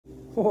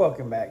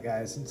Welcome back,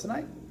 guys, and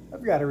tonight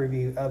I've got a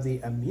review of the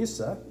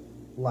Imusa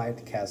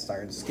light cast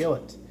iron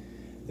skillet.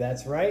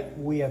 That's right,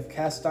 we have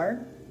cast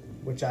iron,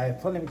 which I have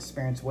plenty of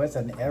experience with,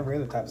 and every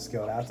other type of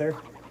skillet out there.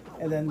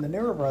 And then the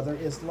newer brother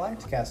is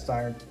light cast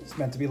iron. It's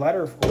meant to be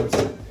lighter, of course.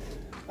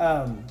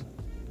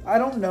 I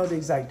don't know the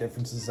exact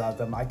differences of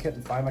them. I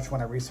couldn't find much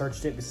when I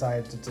researched it,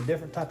 besides it's a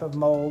different type of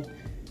mold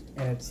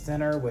and it's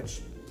thinner,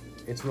 which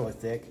it's really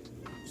thick,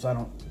 so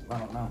I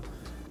don't know.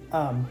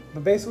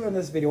 But basically in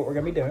this video, what we're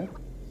gonna be doing,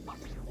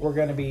 we're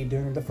going to be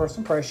doing the first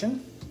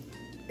impression,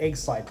 egg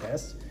slide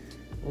test.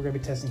 We're going to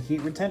be testing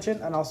heat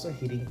retention and also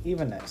heating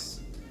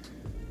evenness.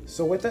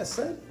 So with that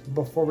said,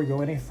 before we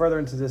go any further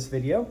into this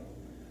video,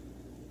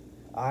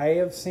 I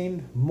have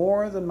seen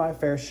more than my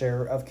fair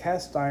share of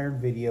cast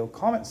iron video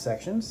comment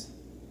sections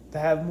that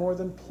have more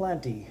than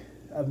plenty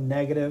of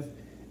negative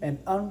and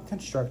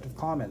unconstructive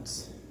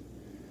comments.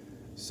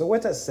 So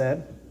with that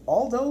said,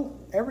 although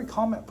every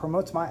comment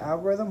promotes my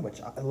algorithm,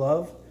 which I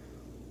love,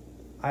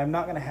 I'm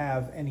not going to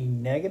have any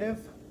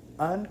negative,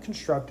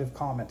 unconstructive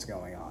comments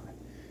going on.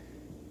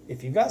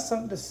 If you've got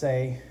something to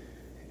say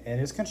and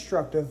it's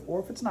constructive,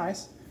 or if it's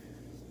nice,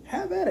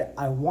 have at it.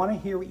 I want to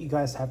hear what you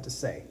guys have to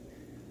say.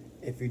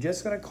 If you're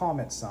just going to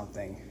comment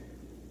something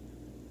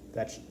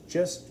that's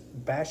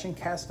just bashing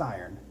cast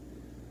iron,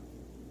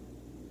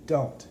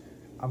 don't.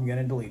 I'm going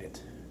to delete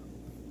it.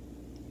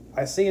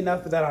 I see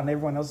enough of that on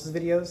everyone else's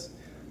videos.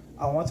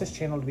 I want this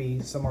channel to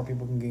be somewhere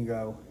people can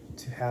go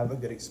to have a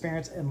good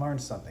experience and learn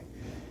something.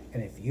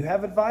 And if you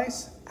have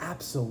advice,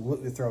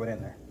 absolutely throw it in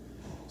there.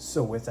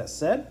 So with that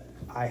said,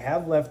 I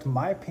have left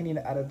my opinion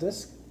out of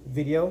this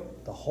video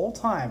the whole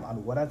time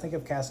on what I think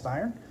of cast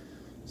iron.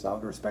 So I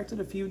would respect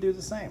it if you do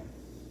the same.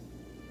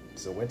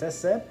 So with that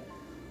said,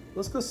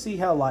 let's go see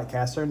how light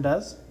cast iron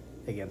does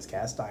against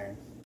cast iron.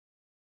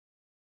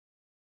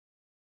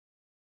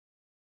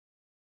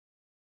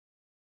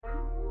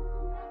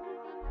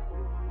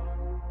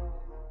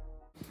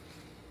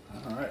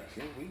 All right,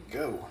 here we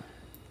go.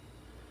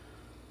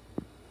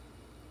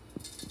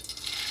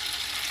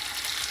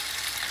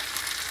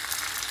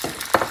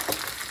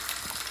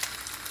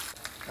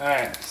 All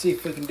right, see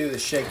if we can do the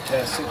shake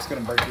test, see if it's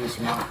gonna break loose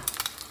or not.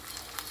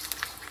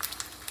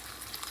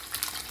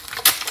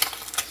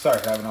 Sorry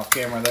for having off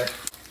camera there.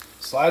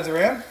 Slides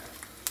around.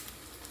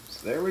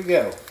 So there we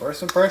go.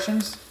 First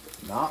impressions,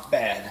 not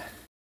bad.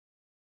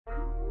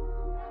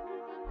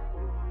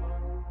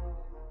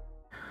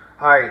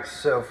 Alright,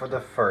 so for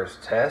the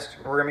first test,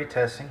 we're gonna be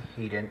testing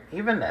heat and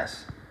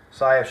evenness.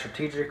 So I have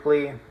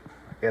strategically, I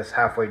guess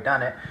halfway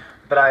done it,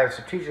 but I have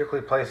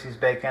strategically placed these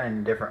bacon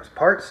in different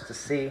parts to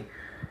see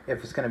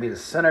if it's going to be the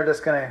center that's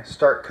going to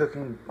start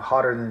cooking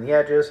hotter than the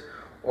edges,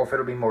 or if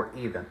it'll be more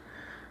even.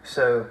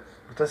 So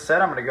with this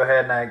said, I'm going to go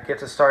ahead and get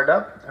this started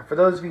up. And for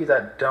those of you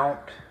that don't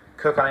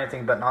cook on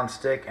anything but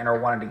non-stick and are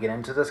wanting to get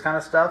into this kind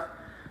of stuff,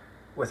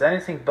 with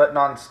anything but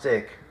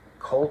non-stick,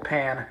 cold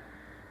pan,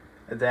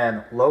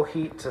 then low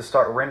heat to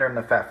start rendering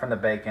the fat from the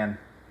bacon,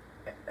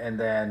 and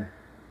then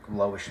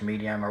lowish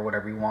medium or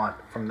whatever you want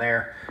from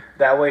there.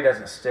 That way it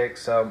doesn't stick.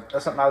 So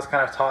that's something I was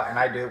kind of taught, and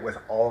I do it with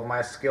all of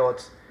my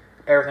skillets,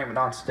 everything but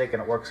non-stick,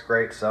 and it works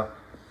great. So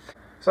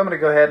I'm going to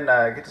go ahead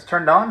and get this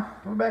turned on.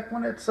 We'll be back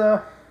when it's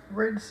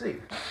ready to see.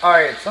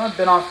 Alright, so I've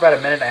been on for about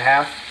a minute and a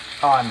half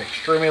on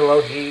extremely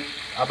low heat.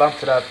 I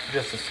bumped it up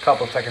just a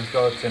couple of seconds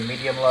ago to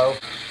medium low.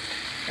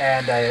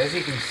 And as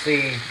you can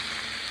see,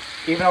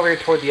 even over here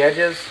toward the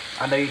edges,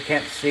 I know you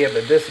can't see it,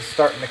 but this is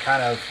starting to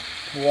kind of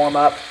warm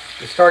up.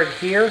 It started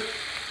here,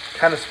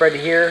 kind of spread to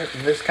here,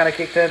 and this kind of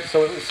kicked in.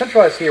 So it was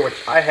centralized here,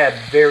 which I had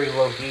very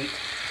low heat.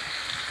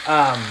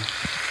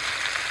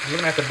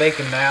 Looking at the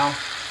bacon now,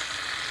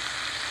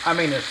 I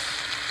mean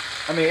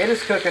it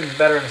is cooking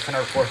better in the center,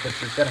 of course, but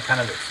you're gonna kind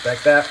of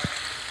expect that.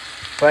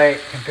 But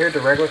compared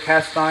to regular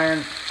cast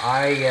iron,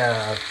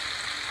 I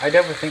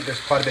definitely think there's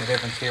quite a bit of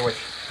difference here. Which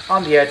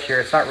on the edge here,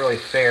 it's not really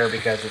fair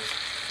because it's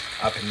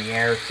up in the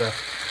air. So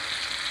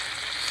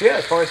yeah,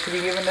 as far as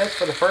heating evenness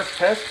for the first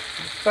test,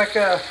 looks like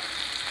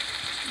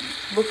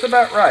looks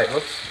about right.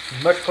 Looks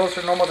much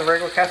closer to normal than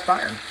regular cast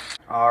iron.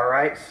 All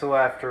right, so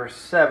after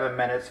 7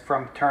 minutes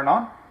from turn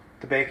on,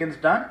 the bacon's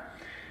done.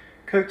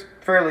 Cooked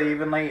fairly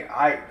evenly.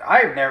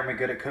 I've never been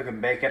good at cooking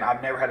bacon.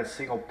 I've never had a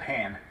single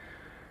pan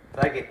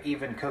that I get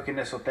even cooking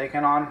this with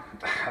bacon on.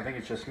 I think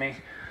it's just me.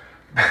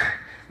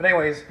 But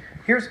anyways,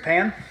 here's the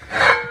pan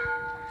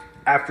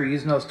after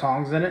using those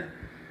tongs in it.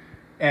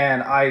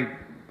 And I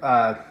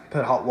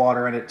put hot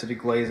water in it to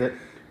deglaze it.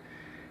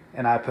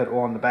 And I put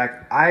oil in the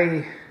back.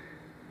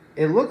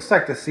 It looks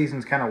like the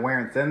season's kind of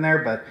wearing thin there,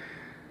 but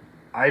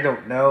I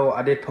don't know.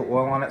 I did put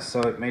oil on it,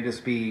 so it may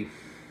just be,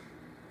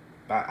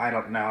 I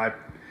don't know.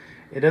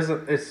 It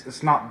doesn't.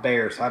 It's not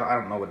bare, so I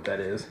don't know what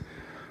that is.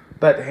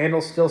 But the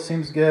handle still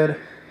seems good.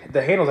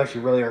 The handle's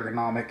actually really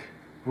ergonomic,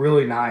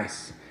 really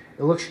nice.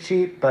 It looks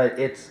cheap, but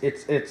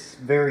it's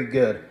very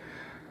good.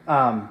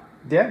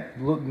 Yeah,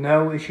 look,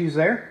 no issues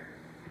there.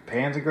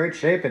 Pan's in great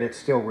shape, and it's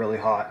still really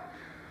hot.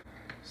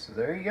 So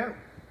there you go.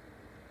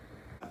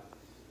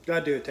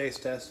 Gotta do a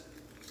taste test.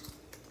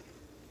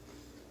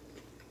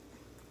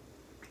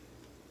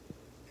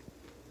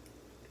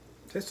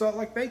 Tastes a lot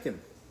like bacon.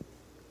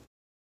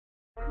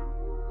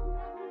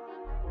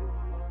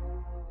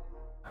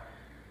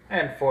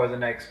 And for the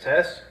next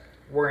test,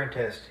 we're going to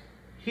test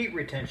heat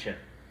retention.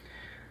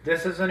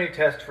 This is a new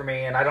test for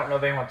me, and I don't know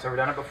if anyone's ever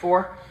done it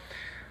before.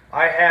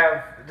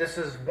 This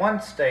is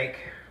one steak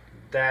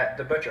that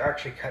the butcher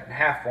actually cut in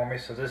half for me,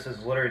 so this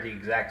is literally the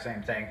exact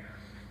same thing.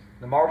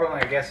 The marbling,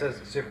 I guess,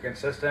 is super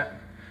consistent.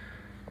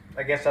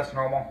 I guess that's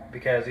normal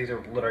because these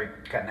are literally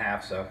cut in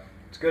half, so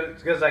it's good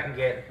as I can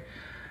get.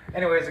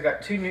 Anyways, I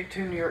got two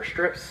New York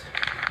strips.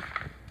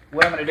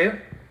 What I'm going to do,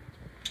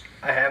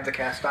 I have the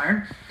cast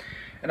iron,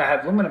 and I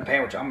have aluminum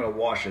pan, which I'm going to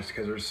wash this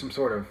because there's some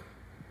sort of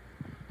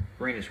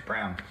greenish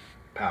brown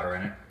powder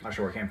in it. Not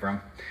sure where it came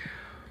from.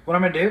 What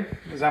I'm going to do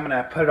is I'm going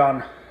to put it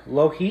on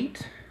low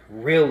heat,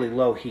 really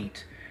low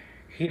heat.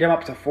 Heat them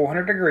up to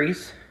 400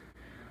 degrees.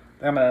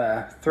 Then I'm going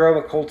to throw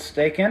a cold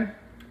steak in.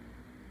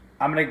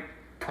 I'm going to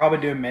probably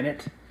do a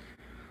minute.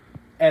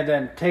 And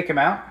then take them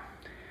out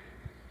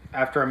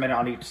after a minute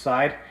on each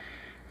side.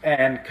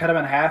 And cut them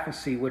in half and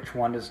see which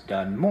one is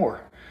done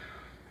more.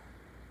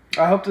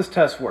 I hope this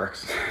test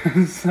works.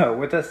 So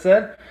with that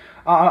said,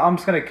 I'm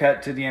just going to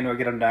cut to the end or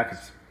get them done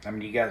because, I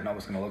mean, you guys know what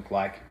it's going to look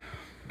like.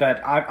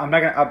 But I'm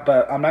not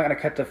gonna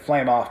cut the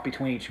flame off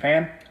between each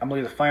pan. I'm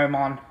gonna leave the flame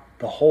on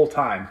the whole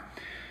time.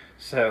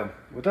 So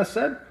with that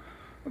said,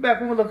 we're back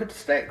when we look at the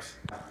steaks.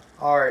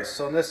 All right,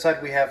 so on this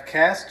side we have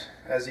cast,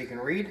 as you can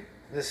read.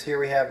 This here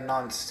we have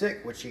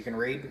non-stick, which you can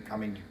read. I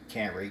mean, you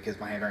can't read because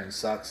my handwriting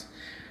sucks.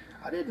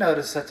 I did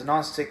notice that the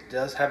non-stick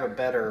does have a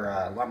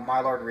better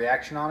Maillard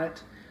reaction on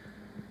it.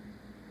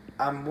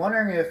 I'm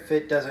wondering if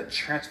it doesn't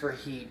transfer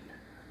heat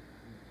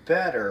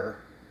better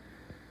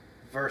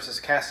versus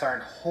cast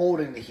iron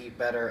holding the heat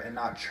better and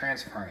not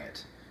transferring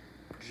it.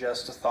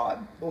 Just a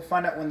thought. We'll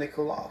find out when they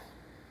cool off.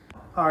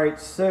 Alright,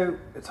 so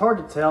it's hard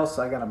to tell,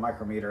 so I got a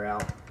micrometer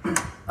out.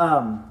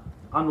 On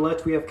the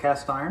left we have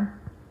cast iron.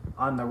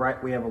 On the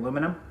right we have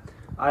aluminum.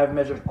 I have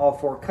measured all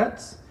 4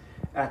 cuts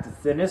at the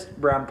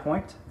thinnest brown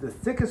point, the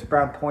thickest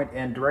brown point,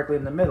 and directly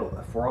in the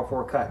middle for all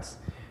 4 cuts.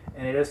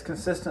 And it is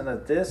consistent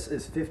that this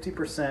is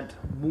 50%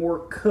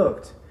 more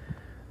cooked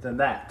than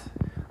that.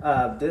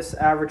 This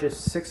averages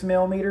 6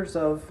 millimeters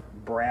of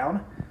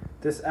brown.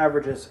 This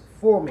averages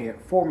 4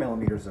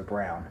 millimeters of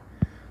brown.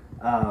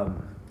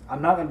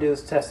 I'm not going to do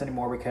this test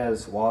anymore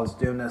because while I was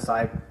doing this,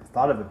 I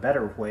thought of a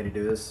better way to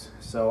do this.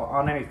 So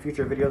on any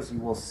future videos, you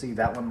will see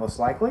that one most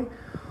likely.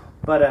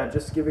 But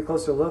just to give you a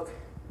closer look,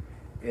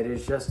 it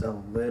is just a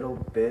little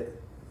bit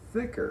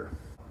thicker.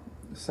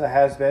 This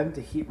has been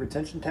the heat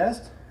retention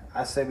test.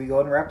 I say we go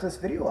ahead and wrap this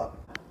video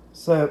up.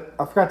 So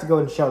I forgot to go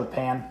ahead and show the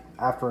pan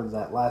after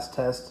that last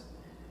test.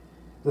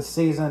 The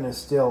season is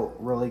still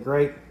really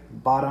great.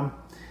 Bottom.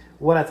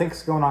 What I think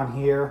is going on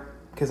here,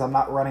 because I'm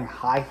not running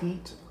high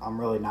heat,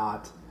 I'm really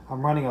not.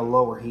 I'm running a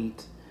lower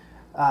heat.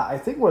 I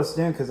think what it's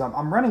doing, because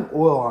I'm running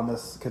oil on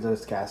this because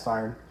it's cast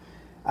iron.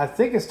 I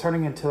think it's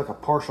turning into like a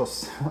partial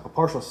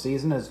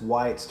season is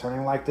why it's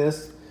turning like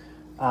this.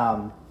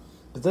 But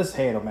this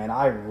handle, man,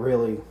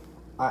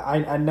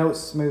 I know it's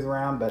smooth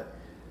around, but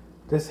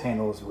this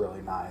handle is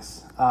really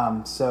nice.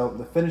 So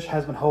the finish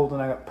has been holding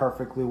up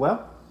perfectly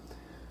well.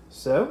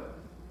 So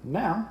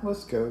now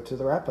let's go to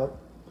the wrap up.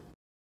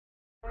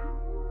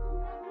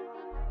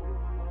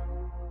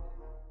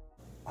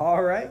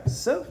 All right,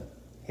 so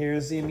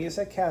here's the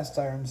Imusa cast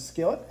iron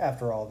skillet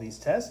after all these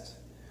tests.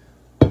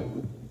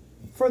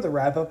 For the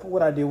wrap up,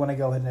 what I do want to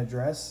go ahead and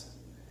address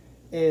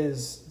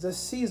is the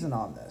season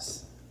on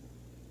this.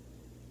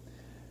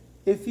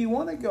 If you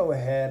want to go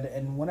ahead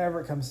and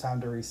whenever it comes time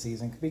to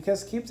reseason,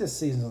 because keep this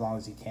season as long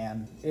as you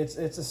can, it's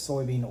a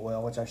soybean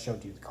oil, which I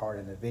showed you the card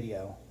in the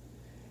video.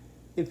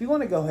 If you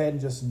want to go ahead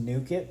and just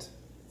nuke it,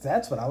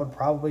 that's what I would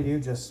probably do,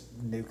 just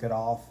nuke it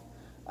off.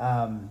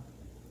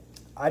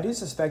 I do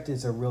suspect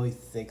it's a really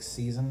thick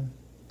season.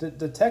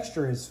 The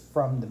texture is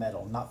from the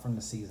metal, not from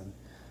the season.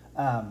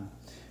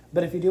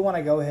 But if you do want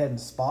to go ahead and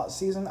spot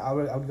season, I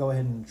would go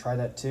ahead and try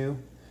that too.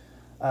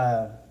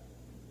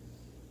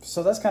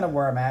 So that's kind of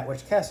where I'm at,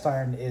 which cast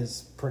iron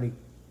is pretty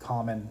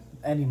common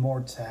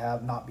anymore to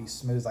have not be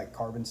smooth like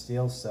carbon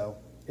steel, so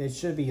it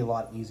should be a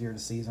lot easier to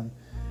season.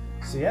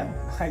 So yeah,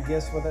 I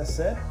guess with that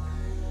said,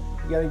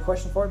 you got any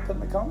questions for it, put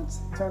in the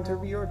comments. Turn to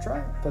review or try,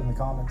 put in the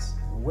comments.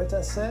 With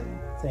that said,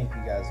 thank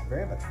you guys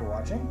very much for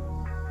watching.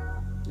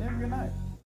 Yeah, have a good night.